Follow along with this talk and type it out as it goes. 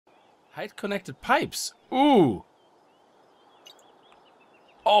Hide connected pipes. Ooh.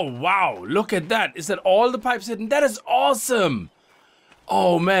 Oh, wow. Look at that. Is that all the pipes hidden? That is awesome.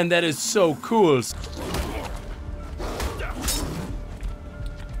 Oh, man, that is so cool.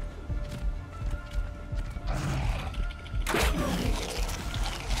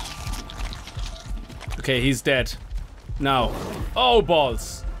 Okay, he's dead. Now. Oh,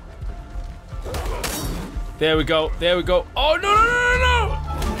 balls. There we go. There we go. Oh, no, no, no, no, no.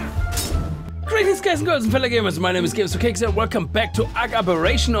 Greetings, guys and girls and fellow gamers. My name is Games4Kicks and welcome back to ARK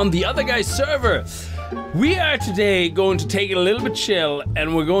Aberration on the Other Guys server. We are today going to take it a little bit chill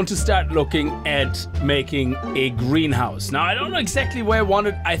and we're going to start looking at making a greenhouse. Now, I don't know exactly where I want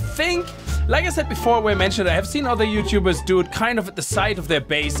it. I think, like I said before, where I mentioned, I have seen other YouTubers do it kind of at the side of their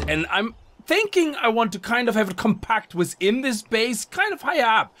base, and I'm thinking I want to kind of have it compact within this base, kind of higher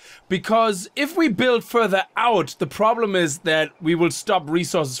up, because if we build further out, the problem is that we will stop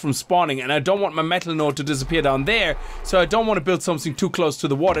resources from spawning, and I don't want my metal node to disappear down there, so I don't want to build something too close to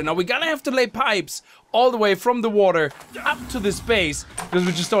the water. Now we're gonna have to lay pipes all the way from the water up to this base, because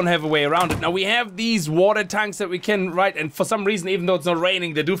we just don't have a way around it. Now we have these water tanks that we can, right, and for some reason, even though it's not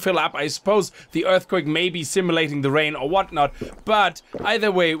raining, they do fill up. I suppose the earthquake may be simulating the rain or whatnot, but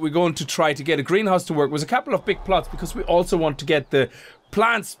either way, we're going to try to get a greenhouse to work with a couple of big plots, because we also want to get the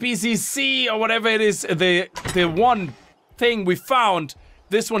plant species C, or whatever it is, the one thing we found.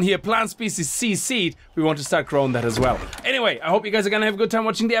 This one here, plant species C seed, we want to start growing that as well. Anyway, I hope you guys are gonna have a good time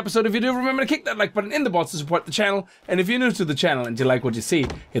watching the episode. If you do, remember to kick that like button in the balls to support the channel. And if you're new to the channel and you like what you see,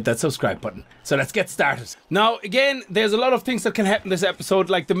 hit that subscribe button. So let's get started. Now, again, there's a lot of things that can happen this episode.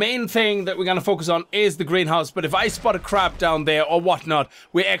 Like, the main thing that we're gonna focus on is the greenhouse. But if I spot a crab down there or whatnot,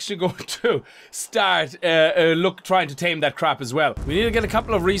 we're actually going to start trying to tame that crab as well. We need to get a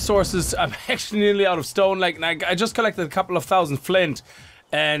couple of resources. I'm actually nearly out of stone. Like, I just collected a couple of thousand flint.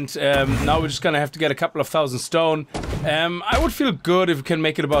 And now we're just gonna have to get a couple of thousand stone. I would feel good if we can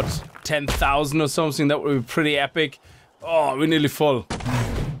make it about 10,000 or something. That would be pretty epic. Oh, we're nearly full.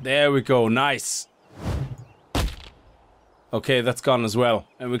 There we go, nice. Okay, that's gone as well.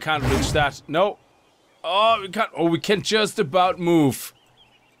 And we can't reach that. No. Oh, we can't. Oh, we can just about move.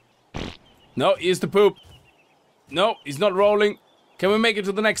 No, here's the poop. No, he's not rolling. Can we make it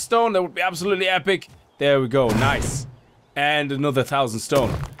to the next stone? That would be absolutely epic. There we go, nice. And another 1,000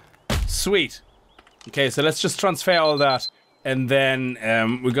 stone. Sweet. Okay, so let's just transfer all that. And then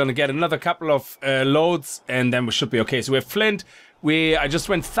we're gonna get another couple of loads, and then we should be okay. So we have flint. I just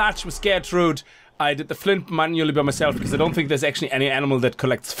went thatch with Gertrude. I did the flint manually by myself because I don't think there's actually any animal that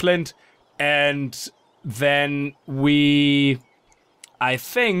collects flint. And then I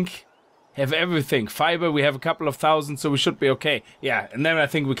think, have everything. Fiber, we have a couple of thousand, so we should be okay. Yeah, and then I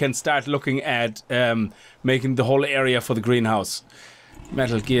think we can start looking at making the whole area for the greenhouse.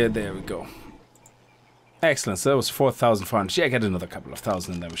 Metal gear, there we go. Excellent, so that was 4,400. Yeah, I get another couple of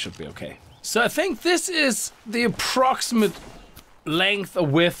thousand and then we should be okay. So I think this is the approximate length or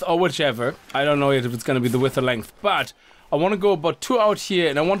width or whichever. I don't know yet if it's going to be the width or length, but I want to go about 2 out here,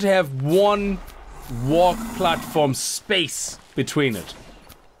 and I want to have 1 walk platform space between it.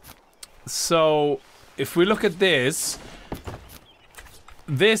 So, if we look at this,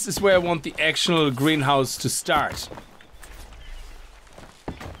 this is where I want the actual greenhouse to start.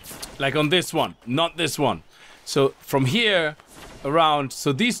 Like on this one, not this one. So, from here around,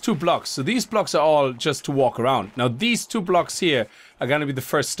 so these 2 blocks. So, these blocks are all just to walk around. Now, these 2 blocks here are going to be the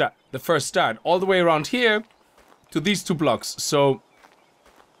first start. All the way around here to these 2 blocks. So,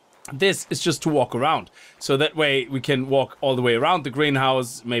 this is just to walk around, so that way we can walk all the way around the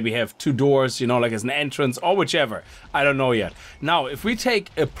greenhouse, maybe have 2 doors, you know, like as an entrance or whichever. I don't know yet. Now, if we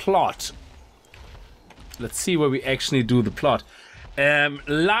take a plot, let's see where we actually do the plot.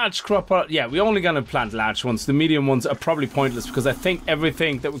 Large crop, yeah, we're only gonna plant large ones. The medium ones are probably pointless, because I think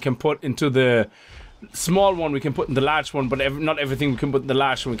everything that we can put into the small one we can put in the large one, but not everything we can put in the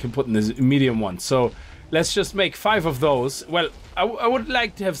large one we can put in the medium one. So let's just make 5 of those. Well, I would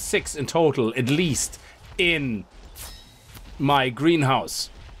like to have 6 in total, at least, in my greenhouse.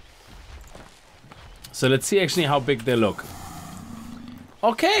 So let's see actually how big they look.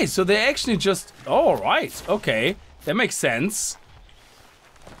 Okay, so they actually just... Oh, right, okay. That makes sense.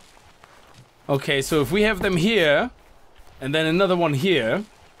 Okay, so if we have them here, and then another one here...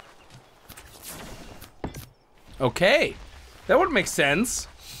 Okay, that would make sense.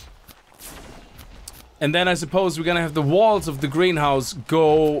 And then I suppose we're gonna have the walls of the greenhouse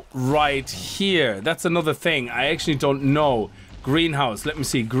go right here. That's another thing. I actually don't know. Greenhouse. Let me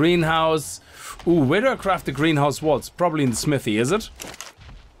see. Greenhouse. Ooh, where do I craft the greenhouse walls? Probably in the smithy, is it?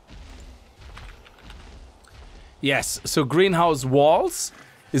 Yes. So greenhouse walls.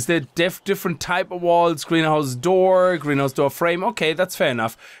 Is there different type of walls? Greenhouse door frame. Okay, that's fair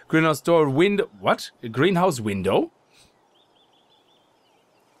enough. Greenhouse door window. What? A greenhouse window?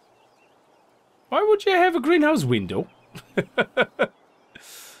 Why would you have a greenhouse window?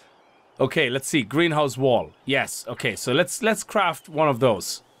 Okay, let's see. Greenhouse wall. Yes. Okay, so let's craft one of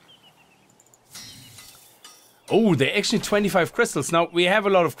those. Oh, they're actually 25 crystals. Now, we have a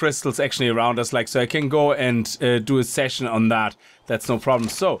lot of crystals actually around us, like, so I can go and do a session on that. That's no problem.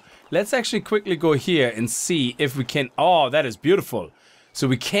 So, let's actually quickly go here and see if we can... Oh, that is beautiful. So,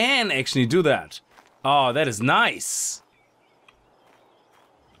 we can actually do that. Oh, that is nice.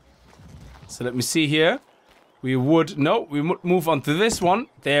 So, let me see here. We would... No, we would move on to this one.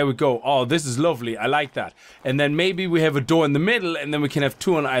 There we go. Oh, this is lovely. I like that. And then maybe we have a door in the middle, and then we can have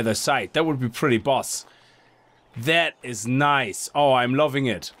two on either side. That would be pretty boss. That is nice. Oh, I'm loving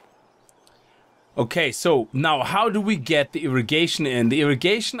it. Okay, so now how do we get the irrigation in? The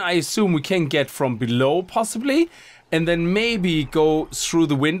irrigation, I assume we can get from below, possibly, and then maybe go through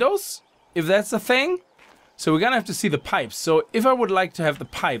the windows, if that's the thing. So we're gonna have to see the pipes. So if I would like to have the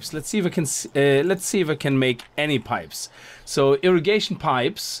pipes, let's see if I can make any pipes. So irrigation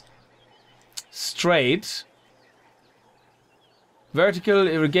pipes, straight. Vertical,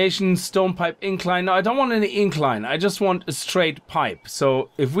 irrigation, stone pipe, incline. No, I don't want any incline. I just want a straight pipe. So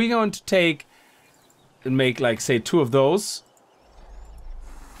if we're going to take and make, like, say, 2 of those.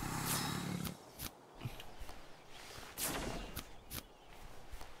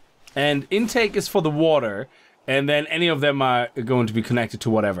 And intake is for the water. And then any of them are going to be connected to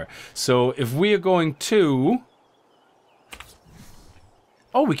whatever. So if we are going to...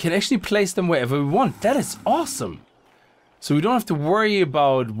 Oh, we can actually place them wherever we want. That is awesome. So we don't have to worry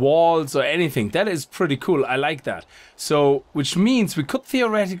about walls or anything. That is pretty cool. I like that. So, which means we could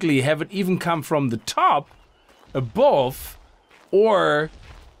theoretically have it even come from the top, above, or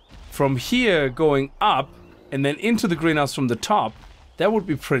from here going up, and then into the greenhouse from the top. That would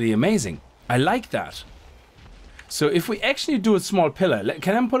be pretty amazing. I like that. So if we actually do a small pillar,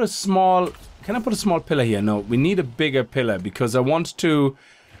 can I put a small pillar here? No, we need a bigger pillar because I want to...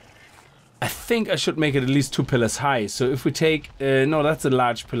 I think I should make it at least 2 pillars high. So if we take... no, that's a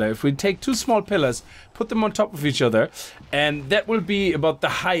large pillar. If we take 2 small pillars, put them on top of each other, and that will be about the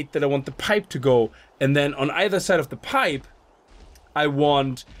height that I want the pipe to go. And then on either side of the pipe, I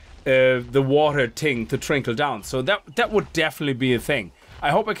want the water thing to trickle down. So that would definitely be a thing. I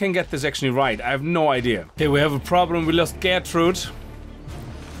hope I can get this actually right. I have no idea. Okay, we have a problem. We lost Gertrude.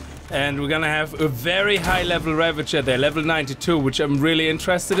 And we're gonna have a very high level Ravager there, level 92, which I'm really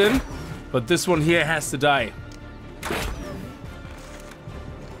interested in. But this one here has to die.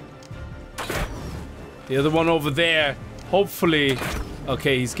 The other one over there, hopefully...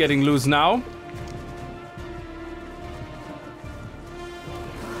 Okay, he's getting loose now.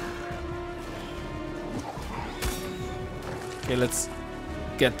 Okay, let's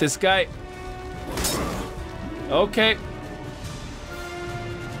get this guy. Okay.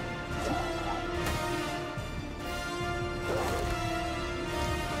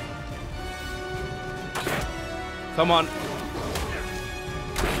 Come on.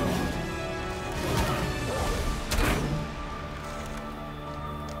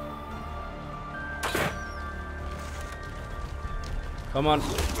 Come on.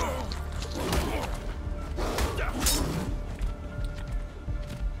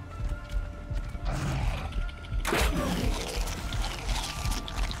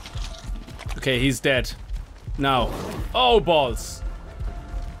 Okay, he's dead. Now. Oh, balls.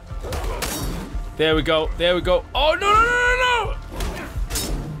 There we go. There we go. Oh, no, no, no, no, no!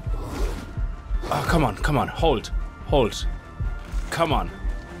 Oh, come on. Come on. Hold. Hold. Come on.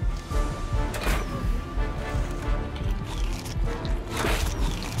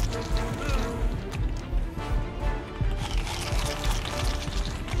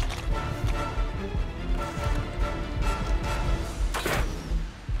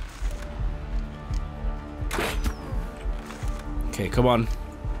 Okay, come on.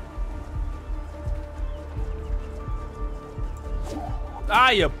 Ah,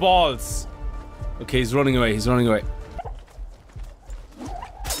 your balls! Okay, he's running away. He's running away.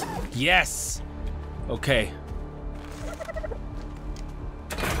 Yes! Okay.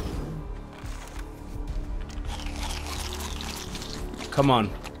 Come on.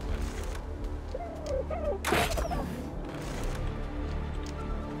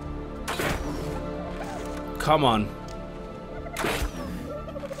 Come on.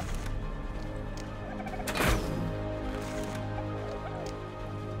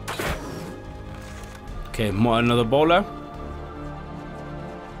 Okay, more another bowler.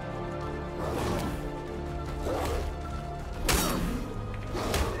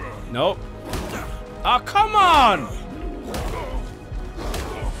 Nope. Oh, come on!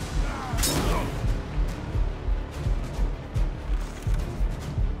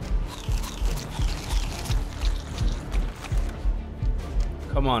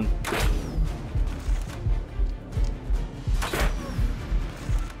 Come on.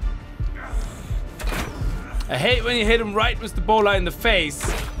 I hate when you hit him right with the bowler in the face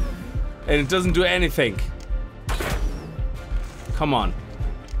and it doesn't do anything. Come on.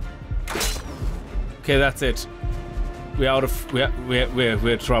 Okay, that's it. We're out of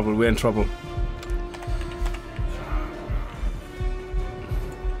we're trouble. We're in trouble.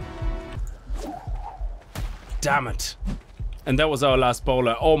 Damn it. And that was our last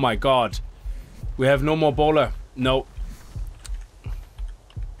bowler. Oh my god. We have no more bowler. No.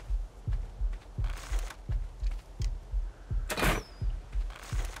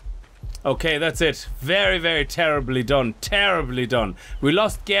 Okay, that's it. Very, very terribly done. Terribly done. We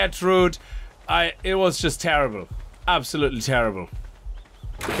lost Gertrude. It was just terrible. Absolutely terrible.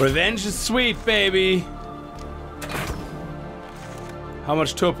 Revenge is sweet, baby. How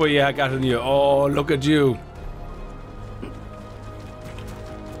much turbo you got in you? Oh, look at you.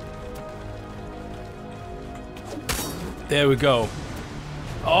 There we go.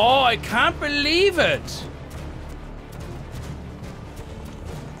 Oh, I can't believe it.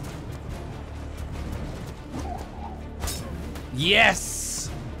 Yes.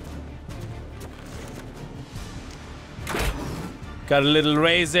 Got a little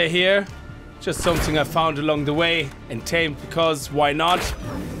razor here. Just something I found along the way and tamed because why not?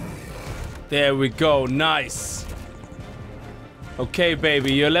 There we go. Nice. Okay,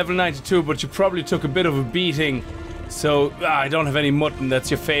 baby. You're level 92, but you probably took a bit of a beating. So, I don't have any mutton, that's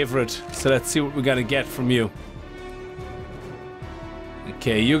your favorite. So let's see what we're gonna get from you.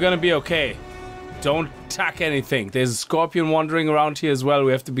 Okay, you're gonna be okay. Don't attack anything. There's a scorpion wandering around here as well,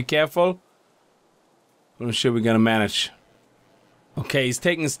 we have to be careful. I'm sure we're gonna manage. Okay, he's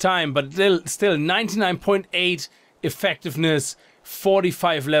taking his time, but still 99.8 effectiveness,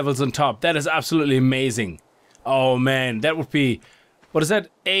 45 levels on top. That is absolutely amazing. Oh man, that would be... What is that?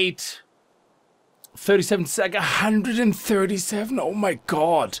 8... 37, it's like 137. Oh my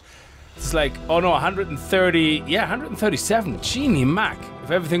god. It's like, oh no, 130. Yeah, 137. Genie Mac. If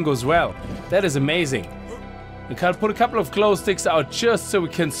everything goes well. That is amazing. We can put a couple of glow sticks out just so we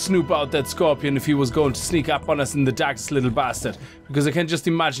can snoop out that scorpion if he was going to sneak up on us in the darkest little bastard. Because I can just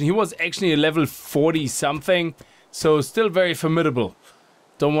imagine he was actually a level 40 something. So still very formidable.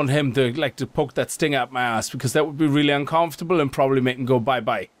 Don't want him to like to poke that sting up my ass because that would be really uncomfortable and probably make him go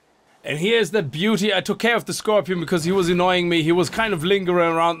bye-bye. And here's that beauty. I took care of the scorpion because he was annoying me. He was kind of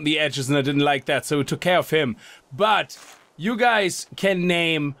lingering around the edges and I didn't like that, so we took care of him. But you guys can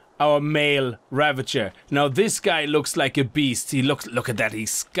name our male Ravager. Now this guy looks like a beast. He look at that. He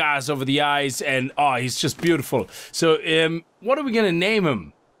scars over the eyes and oh, he's just beautiful. So what are we gonna name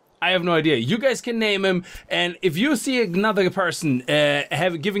him? I have no idea. You guys can name him, and if you see another person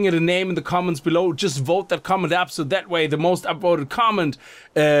giving it a name in the comments below, just vote that comment up, so that way the most upvoted comment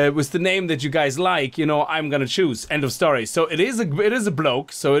with the name that you guys like, you know, I'm gonna choose. End of story. So it is a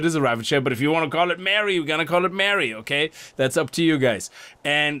bloke, so it is a Ravager, but if you want to call it Mary, we're gonna call it Mary, okay? That's up to you guys.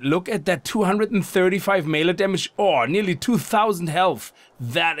 And look at that 235 melee damage, oh, nearly 2,000 health.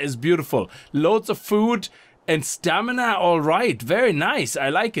 That is beautiful. Loads of food. And stamina, alright, very nice, I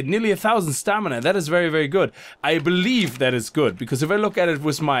like it, nearly 1,000 stamina, that is very, very good. I believe that is good, because if I look at it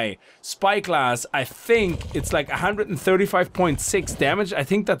with my spy class, I think it's like 135.6 damage, I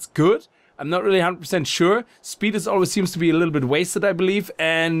think that's good. I'm not really 100% sure. Speed is always seems to be a little bit wasted, I believe,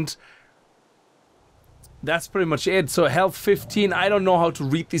 and... that's pretty much it. So health 15, I don't know how to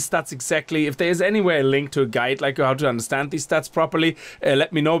read these stats exactly. If there is anywhere a link to a guide like how to understand these stats properly,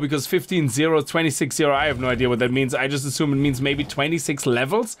 let me know, because 15-0, 26-0, I have no idea what that means. I just assume it means maybe 26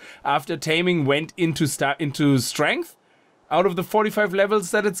 levels after taming went into strength. Out of the 45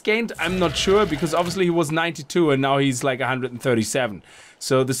 levels that it's gained, I'm not sure, because obviously he was 92 and now he's like 137.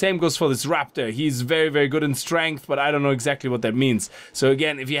 So the same goes for this raptor. He's very, very good in strength, but I don't know exactly what that means. So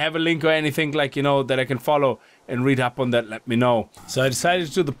again, if you have a link or anything like, you know, that I can follow and read up on that, let me know. So I decided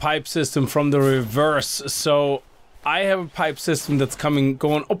to do the pipe system from the reverse. So I have a pipe system that's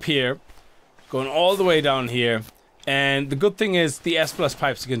going up here, going all the way down here. And the good thing is the S+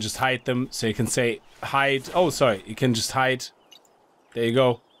 pipes, you can just hide them. So you can say hide. Oh, sorry. You can just hide. There you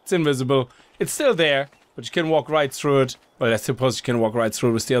go. It's invisible. It's still there, but you can walk right through it. Well, I suppose you can walk right through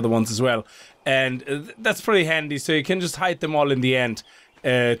it with the other ones as well. And that's pretty handy. So you can just hide them all in the end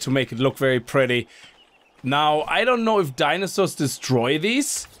to make it look very pretty. Now, I don't know if dinosaurs destroy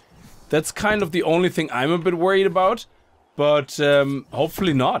these. That's kind of the only thing I'm a bit worried about. But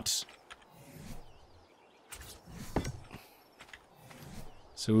hopefully not.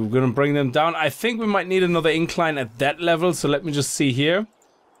 So we're gonna bring them down. I think we might need another incline at that level, so let me just see here.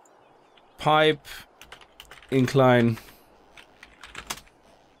 Pipe, incline.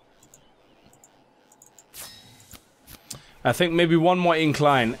 I think maybe one more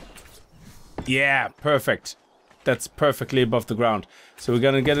incline. Yeah, perfect. That's perfectly above the ground. So we're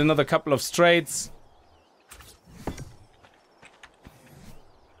gonna get another couple of straights.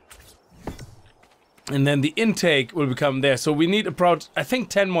 And then the intake will become there. So we need about, I think,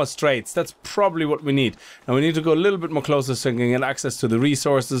 10 more straights. That's probably what we need. Now we need to go a little bit more closer so we can get access to the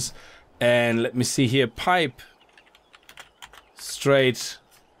resources. And let me see here. Pipe. Straight.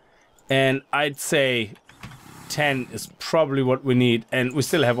 And I'd say 10 is probably what we need. And we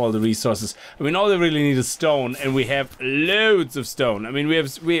still have all the resources. I mean, all they really need is stone. And we have loads of stone. I mean, we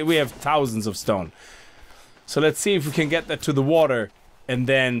have thousands of stone. So let's see if we can get that to the water. And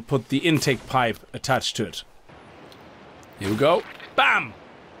then put the intake pipe attached to it. Here we go. Bam!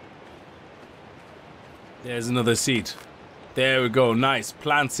 There's another seed. There we go. Nice.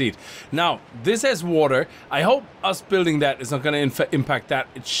 Plant seed. Now, this has water. I hope us building that is not going to impact that.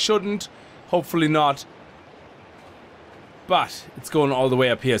 It shouldn't. Hopefully not. But it's going all the way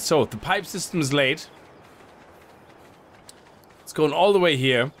up here. So, the pipe system is laid. It's going all the way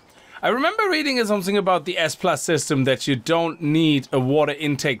here. I remember reading something about the S Plus system that you don't need a water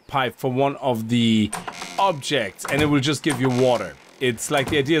intake pipe for one of the objects and it will just give you water. It's like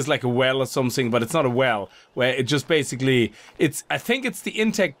the idea is like a well or something, but it's not a well, where it just basically, I think it's the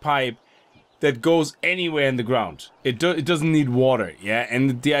intake pipe that goes anywhere in the ground. It doesn't need water, yeah?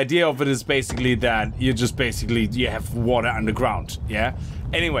 And the idea of it is basically that you have water underground, yeah?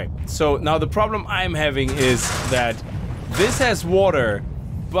 Anyway, so now the problem I'm having is that this has water,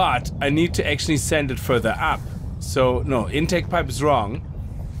 but I need to actually send it further up. So, no, intake pipe is wrong.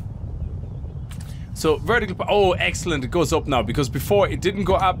 So, vertical pipe, oh, excellent, it goes up now. Because before it didn't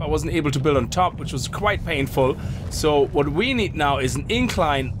go up, I wasn't able to build on top, which was quite painful. So, what we need now is an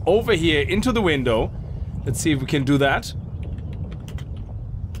incline over here into the window. Let's see if we can do that.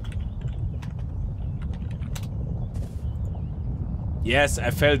 Yes, I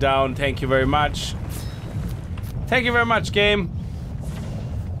fell down, thank you very much. Thank you very much, game.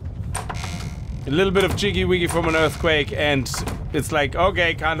 A little bit of jiggy-wiggy from an earthquake, and it's like,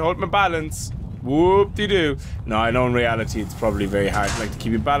 okay, can't hold my balance. Whoop-de-doo. No, I know in reality it's probably very hard like to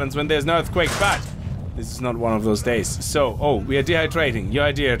keep your balance when there's an earthquake, but this is not one of those days. So, oh, we are dehydrating. You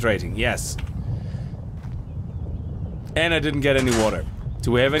are dehydrating, yes. And I didn't get any water.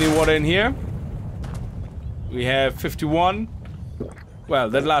 Do we have any water in here? We have 51.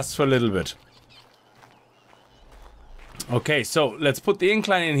 Well, that lasts for a little bit. Okay, so let's put the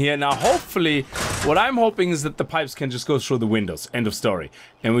incline in here. Now, hopefully, what I'm hoping is that the pipes can just go through the windows. End of story.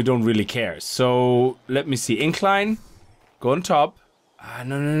 And we don't really care. So, let me see. Incline. Go on top. Ah,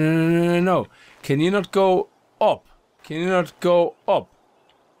 no. Can you not go up? Can you not go up?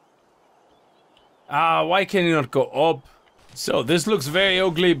 Ah, why can you not go up? So, this looks very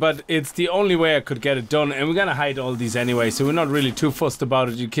ugly, but it's the only way I could get it done. And we're gonna hide all these anyway, so we're not really too fussed about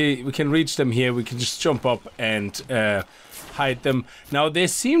it. We can reach them here. We can just jump up and hide them. Now, they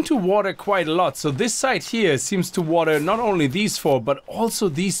seem to water quite a lot. So, this side here seems to water not only these four, but also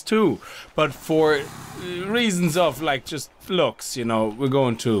these two. But for reasons of, like, just looks, you know, we're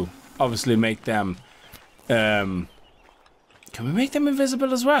going to obviously make them... can we make them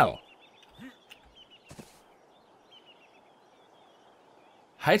invisible as well?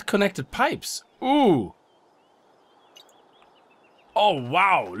 Hide connected pipes. Ooh. Oh,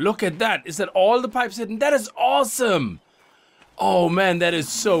 wow. Look at that. Is that all the pipes hidden? That is awesome. Oh, man, that is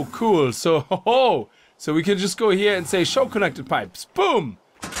so cool. So, so we can just go here and say, show connected pipes. Boom.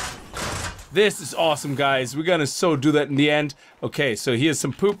 This is awesome, guys. We're gonna do that in the end. Okay, so here's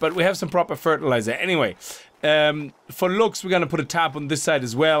some poop, but we have some proper fertilizer. Anyway, for looks, we're gonna put a tap on this side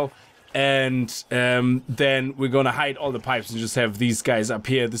as well. And then we're gonna hide all the pipes and just have these guys up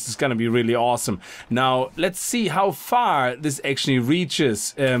here. This is gonna be really awesome. Now, let's see how far this actually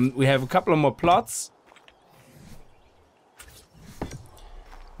reaches. We have a couple of more plots.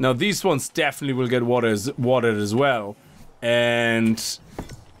 Now, these ones definitely will get watered as well. And...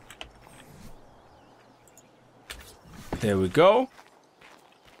 there we go.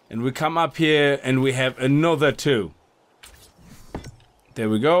 And we come up here and we have another two. There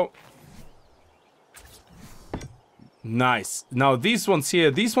we go. Nice. Now these ones here,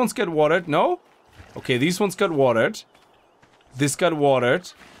 these ones get watered. No? Okay, these ones got watered. This got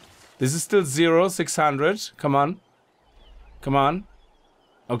watered. This is still 0, 600. Come on. Come on.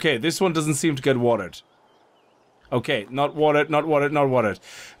 Okay, this one doesn't seem to get watered. Okay, not watered, not watered, not watered.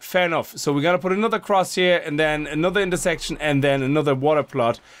 Fair enough. So we gotta put another cross here, and then another intersection, and then another water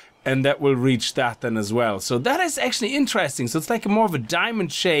plot, and that will reach that then as well. So that is actually interesting. So it's like more of a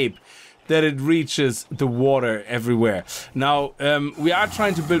diamond shape that it reaches the water everywhere. Now, we are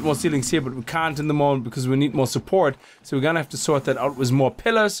trying to build more ceilings here, but we can't in the moment because we need more support. So we're gonna have to sort that out with more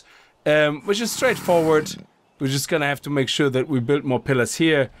pillars, which is straightforward. We're just gonna have to make sure that we build more pillars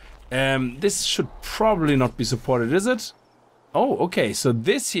here. This should probably not be supported, is it? Oh, okay, so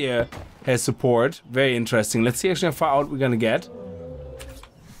this here has support. Very interesting. Let's see actually how far out we're gonna get.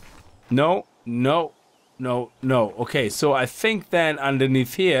 No, no, no, no. Okay, so I think then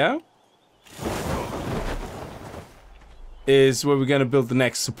underneath here is where we're gonna build the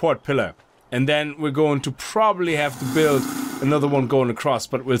next support pillar. And then we're going to probably have to build another one going across,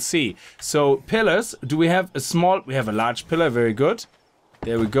 but we'll see. So pillars, do we have a small? We have a large pillar, very good.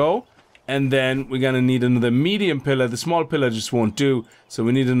 There we go. And then we're gonna need another medium pillar. The small pillar just won't do. So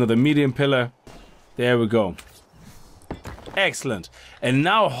we need another medium pillar. There we go. Excellent. And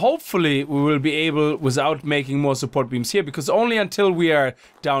now hopefully we will be able, without making more support beams here, because only until we are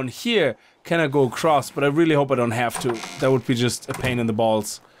down here can I go across, but I really hope I don't have to. That would be just a pain in the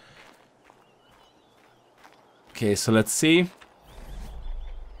balls. Okay, so let's see.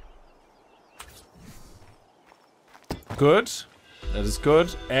 Good. That is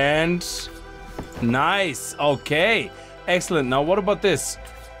good. And nice. Okay. Excellent. Now what about this?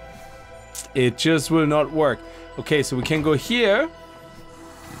 It just will not work. Okay, so we can go here.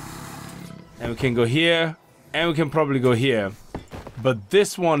 And we can go here. And we can probably go here. But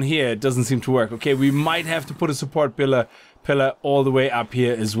this one here doesn't seem to work. Okay, we might have to put a support pillar all the way up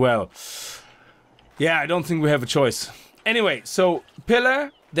here as well. Yeah, I don't think we have a choice. Anyway, so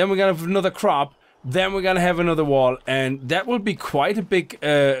pillar, then we're gonna have another crop, then we're gonna have another wall, and that will be quite a big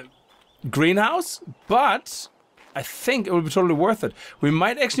greenhouse, but I think it will be totally worth it. We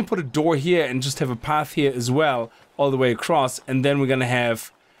might actually put a door here and just have a path here as well, all the way across, and then we're gonna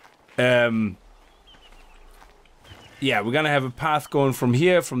have yeah, we're gonna have a path going from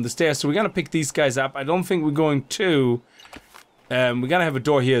here, from the stairs, so we're gonna pick these guys up. I don't think we're going to we're gonna have a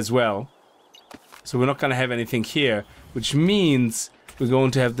door here as well. So we're not going to have anything here, which means we're going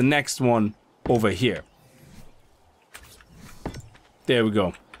to have the next one over here. There we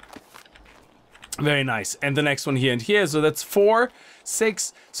go. Very nice. And the next one here and here. So that's 4,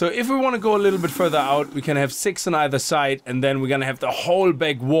 6. So if we want to go a little bit further out, we can have 6 on either side. And then we're going to have the whole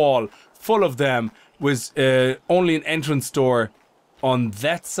big wall full of them with only an entrance door on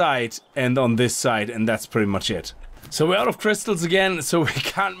that side and on this side. And that's pretty much it. So we're out of crystals again, so we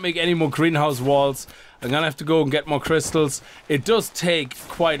can't make any more greenhouse walls. I'm gonna have to go and get more crystals. It does take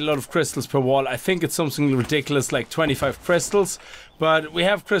quite a lot of crystals per wall. I think it's something ridiculous like 25 crystals, but we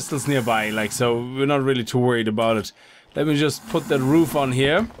have crystals nearby, like, so we're not really too worried about it. Let me just put that roof on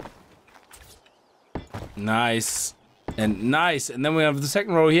here. Nice. And nice. And then we have the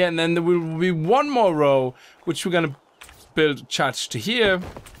second row here, and then there will be one more row, which we're gonna build charged to here.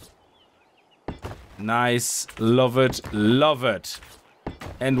 Nice. Love it. Love it.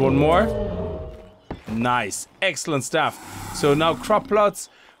 And one more. Nice. Excellent stuff. So now crop plots.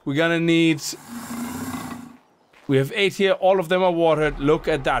 We're gonna need... We have 8 here. All of them are watered. Look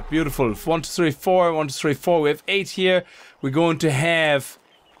at that. Beautiful. 1, 2, 3, 4. 1, 2, 3, 4. We have 8 here. We're going to have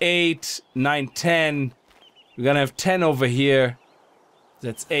 8, 9, 10. We're gonna have 10 over here.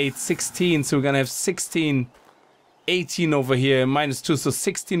 That's 8, 16. So we're gonna have 16... 18 over here, minus 2, so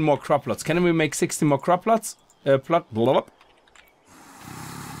 16 more crop plots. Can we make 16 more crop plots?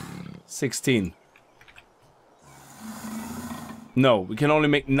 16. No, we can only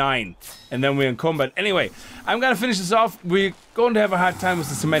make 9. And then we're in combat. Anyway, I'm gonna finish this off. We're going to have a hard time with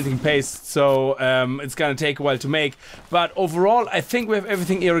the cementing paste, so it's gonna take a while to make. But overall, I think we have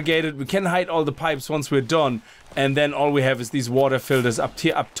everything irrigated. We can hide all the pipes once we're done. And then all we have is these water filters up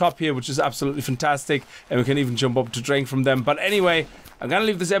top here, which is absolutely fantastic. And we can even jump up to drink from them. But anyway, I'm gonna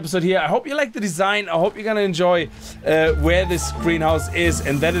leave this episode here. I hope you like the design. I hope you're gonna enjoy where this greenhouse is,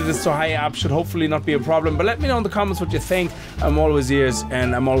 and that it is so high up should hopefully not be a problem. But let me know in the comments what you think. I'm always ears,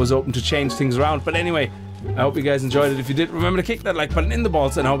 and I'm always open to change things around. But anyway, I hope you guys enjoyed it. If you did, remember to kick that like button in the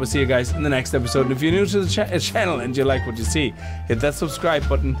balls, and I hope to see you guys in the next episode. And if you're new to the channel and you like what you see, hit that subscribe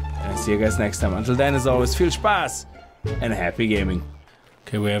button, and I'll see you guys next time. Until then, as always, viel Spaß and happy gaming.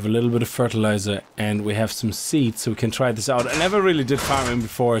 Okay, we have a little bit of fertilizer and we have some seeds, so we can try this out. I never really did farming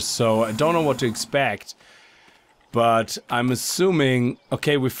before, so I don't know what to expect. But I'm assuming...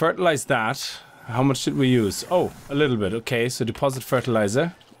 Okay, we fertilized that. How much did we use? Oh, a little bit. Okay, so deposit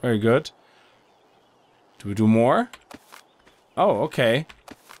fertilizer. Very good. Do we do more? Oh, okay.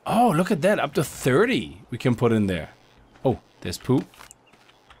 Oh, look at that. Up to 30 we can put in there. Oh, there's poo.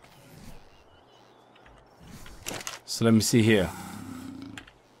 So let me see here.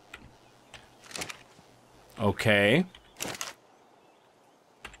 Okay.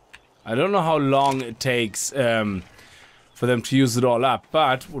 I don't know how long it takes for them to use it all up,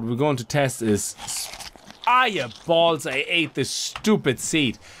 but what we're going to test is... Ah, yeah, balls, I ate this stupid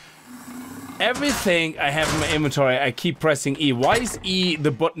seed. Everything I have in my inventory, I keep pressing E. Why is E the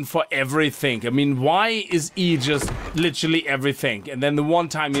button for everything? I mean, why is E just literally everything? And then the one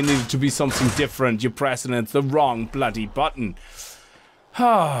time you need it to be something different, you press and it's the wrong bloody button.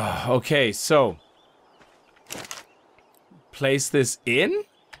 Okay, so... Place this in?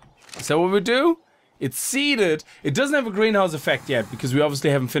 Is that what we do? It's seeded. It doesn't have a greenhouse effect yet, because we obviously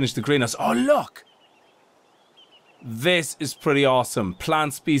haven't finished the greenhouse. Oh, look! This is pretty awesome.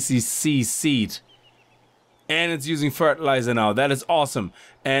 Plant species C seed. And it's using fertilizer now. That is awesome.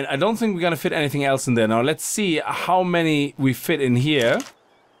 And I don't think we're gonna fit anything else in there. Now let's see how many we fit in here.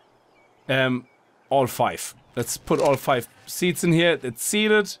 All 5. Let's put all 5 seeds in here. It's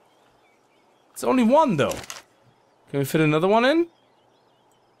seeded. It's only 1 though. Can we fit another one in?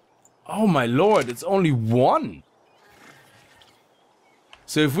 Oh my lord, it's only 1.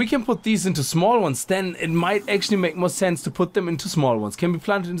 So if we can put these into small ones, then it might actually make more sense to put them into small ones. Can be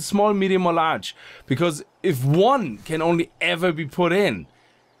planted into small, medium, or large. Because if 1 can only ever be put in,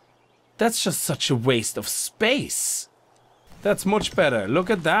 that's just such a waste of space. That's much better. Look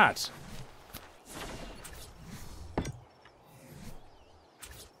at that.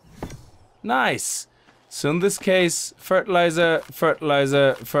 Nice. So in this case, fertilizer,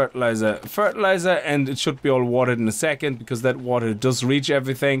 fertilizer, fertilizer, fertilizer, and it should be all watered in a second, because that water does reach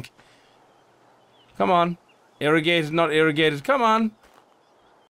everything. Come on. Irrigated, not irrigated, come on.